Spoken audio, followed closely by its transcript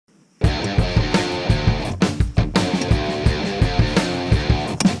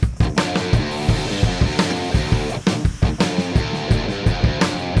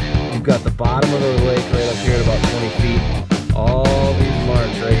bottom of the lake right up here at about 20 feet. All these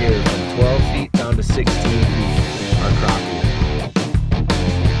marks right here from 12 feet down to 16 feet are crappies.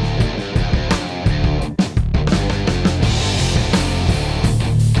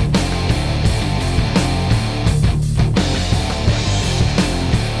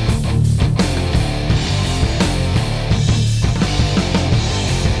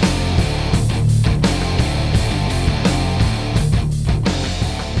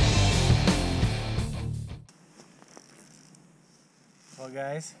 Well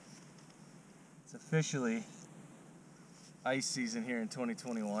guys, it's officially ice season here in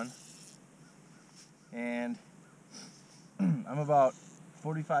 2021 and I'm about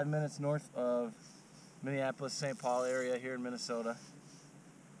 45 minutes north of Minneapolis, St. Paul area here in Minnesota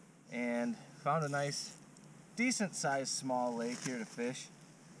and found a nice decent sized small lake here to fish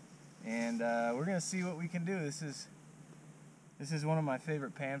and we're gonna see what we can do. This is one of my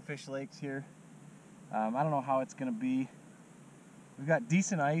favorite panfish lakes here. I don't know how it's gonna be. We've got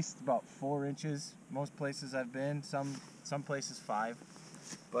decent ice, about 4 inches most places I've been, some places 5.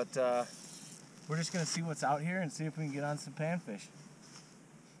 But we're just gonna see what's out here and see if we can get on some panfish.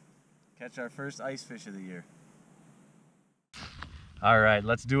 Catch our first ice fish of the year. All right,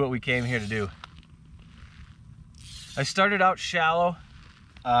 let's do what we came here to do. I started out shallow.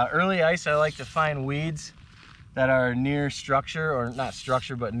 Early ice, I like to find weeds that are near structure, or not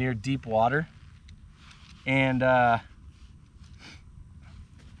structure, but near deep water. And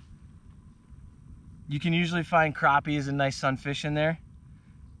you can usually find crappies and nice sunfish in there.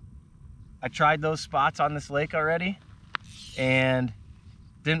 I tried those spots on this lake already and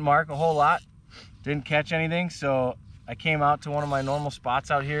didn't mark a whole lot, didn't catch anything, so I came out to one of my normal spots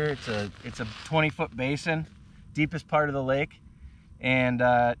out here. It's a 20-foot basin, deepest part of the lake, and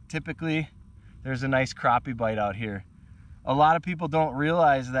typically there's a nice crappie bite out here. A lot of people don't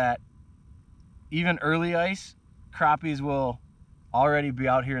realize that even early ice, crappies will already be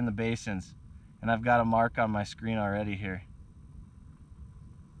out here in the basins. And I've got a mark on my screen already here.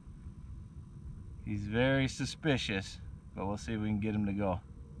 He's very suspicious, but we'll see if we can get him to go.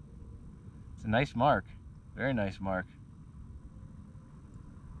 It's a nice mark, very nice mark.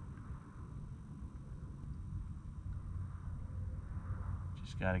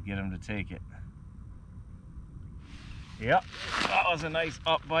 Just gotta get him to take it. Yep, that was a nice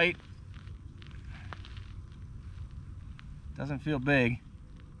up bite. Doesn't feel big.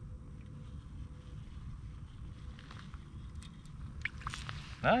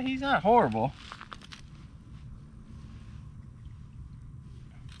 No, he's not horrible.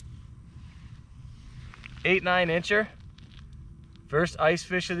 Eight, 9 incher. First ice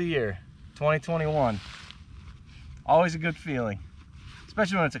fish of the year, 2021. Always a good feeling,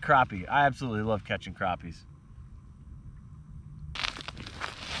 especially when it's a crappie. I absolutely love catching crappies.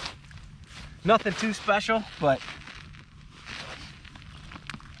 Nothing too special, but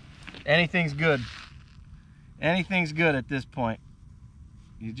anything's good. Anything's good at this point.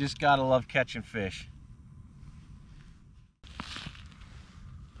 You just gotta love catching fish.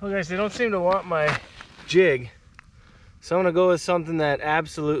 Well guys, they don't seem to want my jig, so I'm gonna go with something that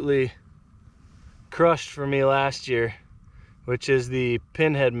absolutely crushed for me last year, which is the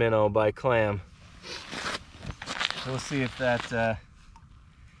Pinhead Mino by Clam. We'll see if that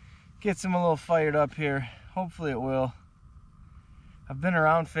gets them a little fired up here. Hopefully it will. I've been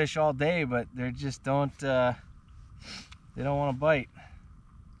around fish all day, but they just don't they don't want to bite.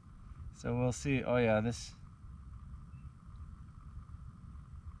 So we'll see. Oh yeah, this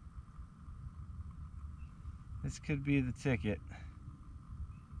could be the ticket.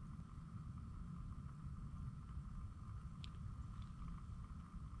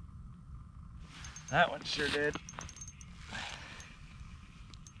 That one sure did.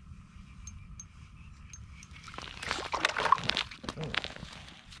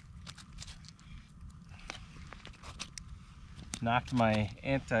 Knocked my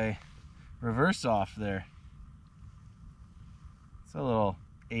anti-reverse off there. It's a little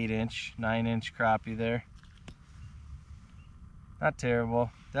 8-inch, 9-inch crappie there. Not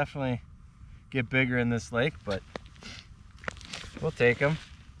terrible. Definitely get bigger in this lake, but we'll take him.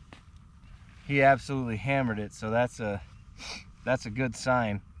 He absolutely hammered it, so that's a good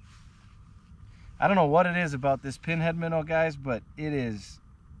sign. I don't know what it is about this Pinhead Minnow, guys, but it's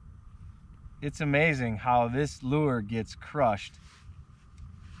amazing how this lure gets crushed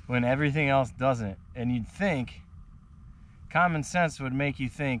when everything else doesn't. And you'd think, common sense would make you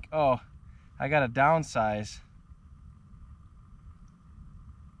think, oh, I gotta downsize.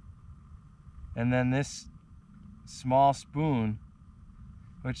 And then this small spoon,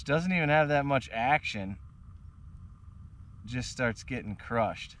 which doesn't even have that much action, just starts getting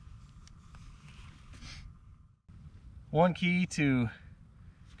crushed. one key to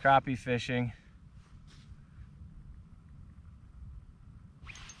crappie fishing.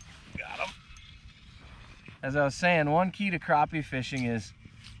 Got him. As I was saying, one key to crappie fishing is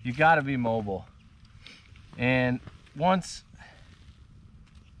you got to be mobile. And once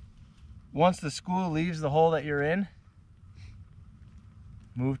the school leaves the hole that you're in,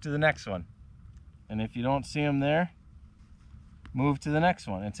 move to the next one. And if you don't see them there, move to the next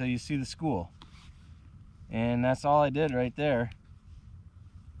one until you see the school. And that's all I did right there.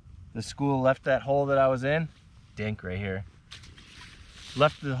 The school left that hole that I was in, dink right here.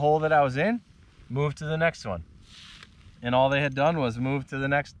 Left the hole that I was in, moved to the next one. And all they had done was move to the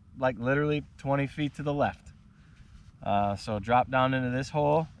next, like literally 20 feet to the left. So dropped down into this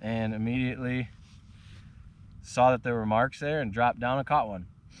hole and immediately saw that there were marks there and dropped down and caught one.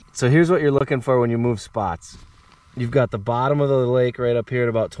 So here's what you're looking for when you move spots. You've got the bottom of the lake right up here at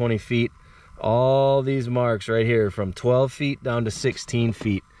about 20 feet. All these marks right here from 12 feet down to 16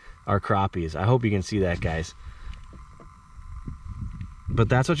 feet are crappies. I hope you can see that, guys. But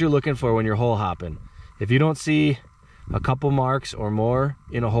that's what you're looking for when you're hole hopping. If you don't see a couple marks or more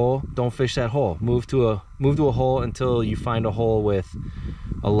in a hole, don't fish that hole. Move to a hole until you find a hole with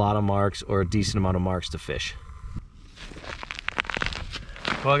a lot of marks or a decent amount of marks to fish.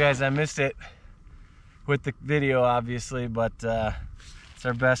 Well, guys, I missed it with the video, obviously, but it's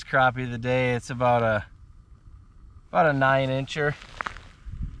our best crappie of the day. It's about a 9-incher,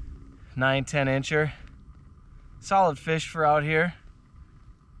 9-10-incher. Solid fish for out here.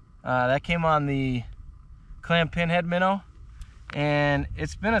 That came on the Clam Pinhead Mino, and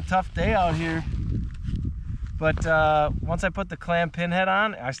it's been a tough day out here. But once I put the Clam Pinhead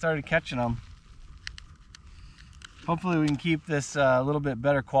on, I started catching them. Hopefully we can keep this a little bit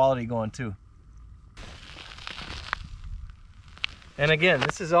better quality going too. And again,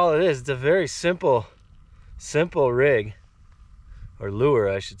 this is all it is. It's a very simple rig, or lure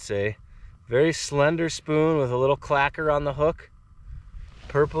I should say. Very slender spoon with a little clacker on the hook.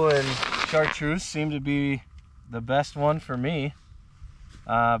 Purple and chartreuse seem to be the best one for me.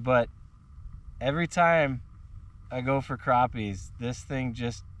 But every time I go for crappies, this thing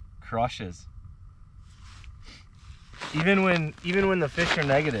just crushes. Even when the fish are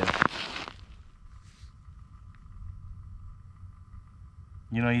negative.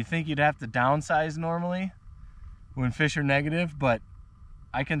 You know, you think you'd have to downsize normally when fish are negative, but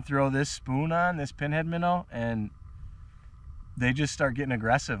I can throw this spoon on, this Pinhead Minnow, and they just start getting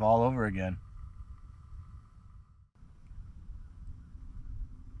aggressive all over again.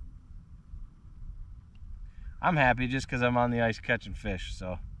 I'm happy just because I'm on the ice catching fish,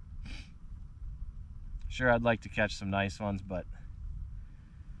 so sure, I'd like to catch some nice ones, but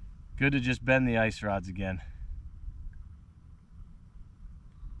good to just bend the ice rods again.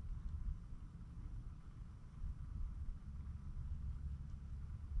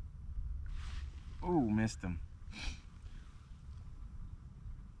 Ooh, missed him.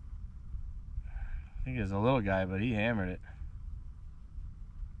 I think it was a little guy, but he hammered it.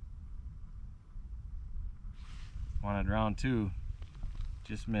 Wanted round two,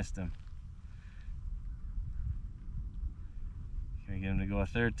 just missed him. Gonna get him to go a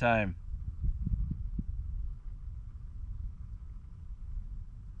third time.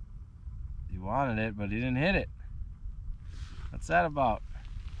 He wanted it, but he didn't hit it. What's that about?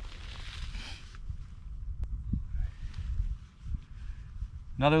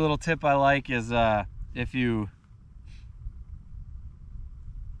 Another little tip I like is if you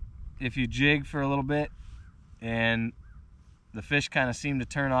jig for a little bit and the fish kind of seem to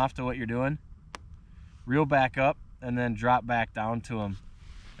turn off to what you're doing, reel back up and then drop back down to them.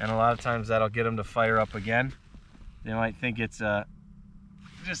 And a lot of times that'll get them to fire up again. They might think it's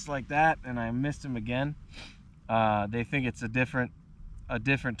just like that, and I missed him again. They think it's a different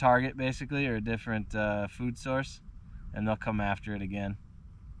target basically, or a different food source, and they'll come after it again.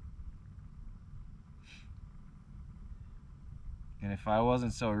 And if I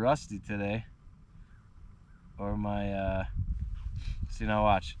wasn't so rusty today, or my, see now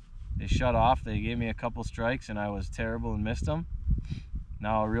watch, they shut off, they gave me a couple strikes and I was terrible and missed them.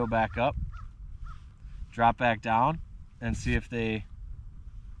 Now I'll reel back up, drop back down, and see if they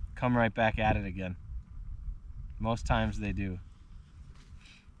come right back at it again. Most times they do.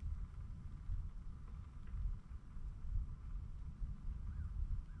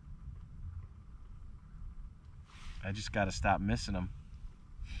 I just got to stop missing them.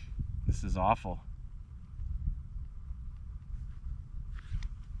 This is awful.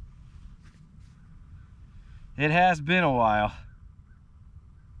 It has been a while.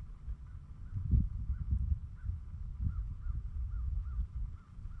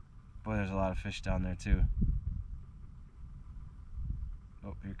 Boy, there's a lot of fish down there too.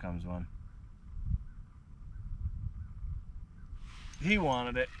 comes one. He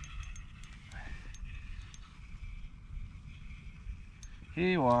wanted it.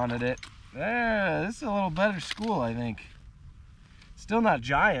 He wanted it. There, this is a little better school, I think. Still not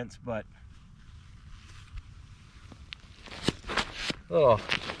giants, but oh,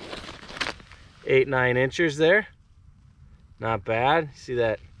 8-9 inchers there. Not bad. See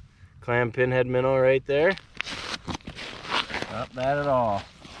that clam pinhead minnow right there? Not bad at all.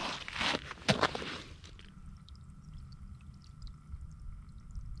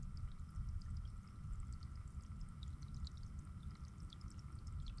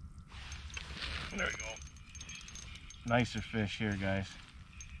 There we go. Nicer fish here, guys.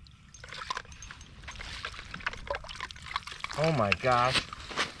 Oh my gosh.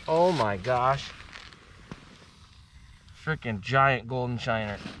 Oh my gosh. Freaking giant golden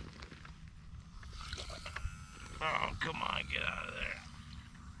shiner. Oh, come on, get out of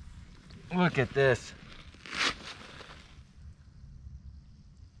there. Look at this.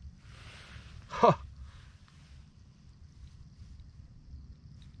 Huh.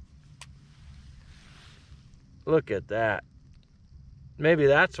 Look at that. Maybe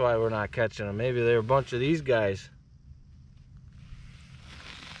that's why we're not catching them. Maybe they're a bunch of these guys.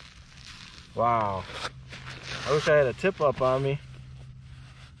 Wow. I wish I had a tip up on me.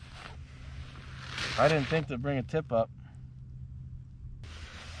 I didn't think to bring a tip up.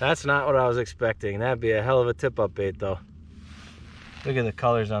 That's not what I was expecting. That'd be a hell of a tip up bait though. Look at the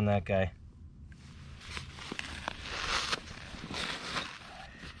colors on that guy.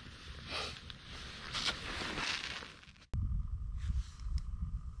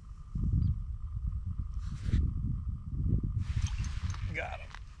 Got him.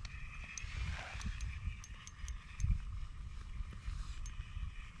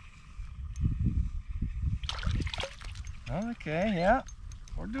 Okay, yeah,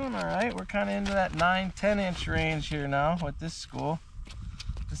 we're doing all right. We're kind of into that 9-10 inch range here now with this school.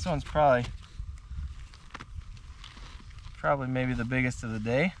 This one's probably maybe the biggest of the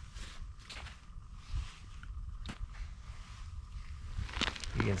day.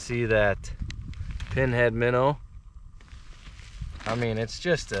 You can see that pinhead minnow. I mean, it's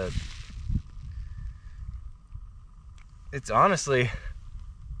just it's honestly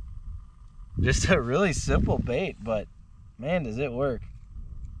just a really simple bait, but man, does it work.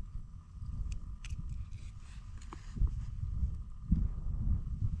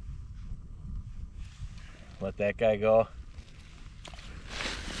 Let that guy go.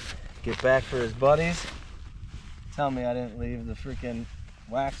 Get back for his buddies. Tell me I didn't leave the freaking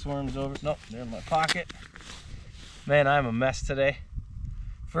wax worms over. Nope, they're in my pocket. Man, I'm a mess today.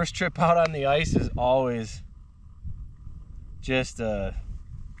 First trip out on the ice is always just a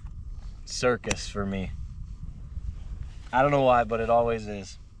circus for me. I don't know why, but it always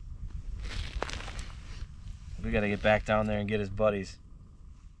is. We gotta get back down there and get his buddies.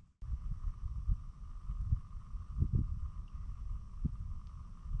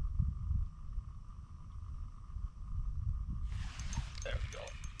 There we go.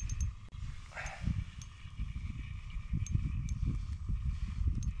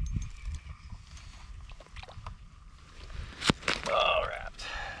 All wrapped.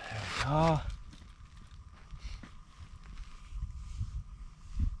 There we go.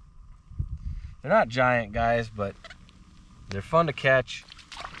 They're not giant guys, but they're fun to catch.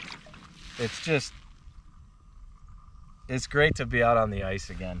 It's great to be out on the ice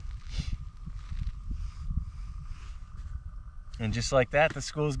again. And just like that, the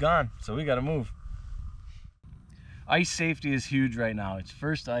school's gone, so we gotta move. Ice safety is huge right now. It's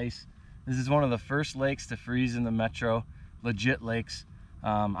first ice. This is one of the first lakes to freeze in the metro, legit lakes.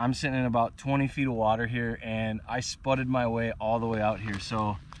 I'm sitting in about 20 feet of water here, and I spudded my way all the way out here.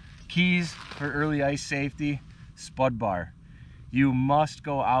 So keys for early ice safety: spud bar. You must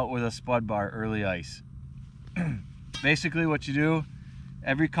go out with a spud bar early ice. Basically what you do,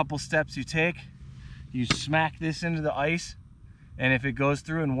 every couple steps you take, you smack this into the ice, and if it goes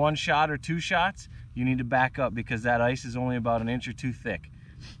through in one shot or two shots, you need to back up because that ice is only about 1 inch or 2 thick.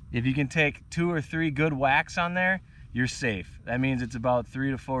 If you can take 2 or 3 good whacks on there, you're safe. That means it's about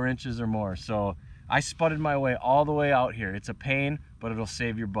 3 to 4 inches or more. So I spudded my way all the way out here. It's a pain, but it'll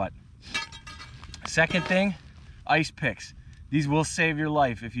save your butt. Second thing, ice picks. These will save your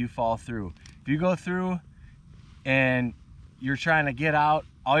life if you fall through. If you go through and you're trying to get out,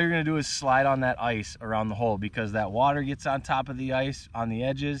 all you're gonna do is slide on that ice around the hole because that water gets on top of the ice on the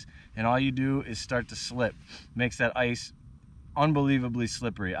edges, and all you do is start to slip. Makes that ice unbelievably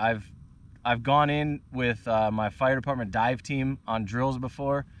slippery. I've gone in with my fire department dive team on drills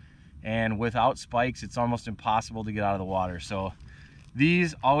before, and without spikes, it's almost impossible to get out of the water. So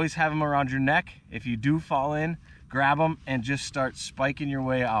These, always have them around your neck. If you do fall in, grab them and just start spiking your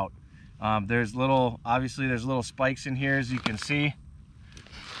way out. Obviously there's little spikes in here, as you can see,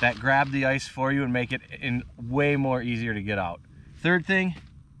 that grab the ice for you and make it way more easier to get out. Third thing,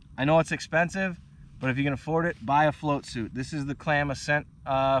 I know it's expensive, but if you can afford it, buy a float suit. This is the Clam Ascent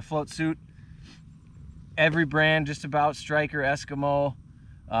float suit. Every brand, just about, Striker, Eskimo,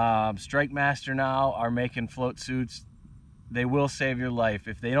 Strike Master now are making float suits. They will save your life.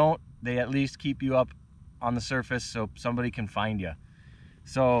 If they don't, they at least keep you up on the surface so somebody can find you.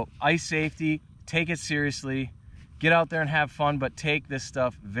 So ice safety, take it seriously. Get out there and have fun, but take this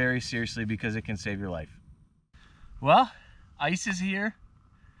stuff very seriously because it can save your life. Well, ice is here.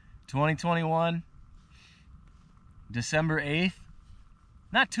 2021, December 8th.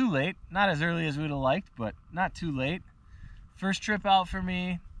 Not too late, not as early as we'd have liked, but not too late. First trip out for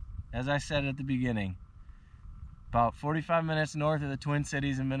me, as I said at the beginning, about 45 minutes north of the Twin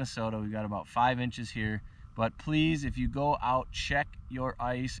Cities in Minnesota. We've got about 5 inches here. But please, if you go out, check your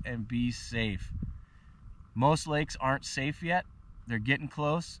ice and be safe. Most lakes aren't safe yet. They're getting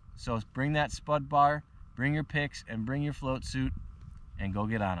close. So bring that spud bar, bring your picks, and bring your float suit, and go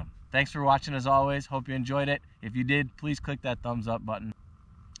get on them. Thanks for watching as always. Hope you enjoyed it. If you did, please click that thumbs up button.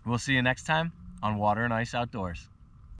 We'll see you next time on Water and Ice Outdoors.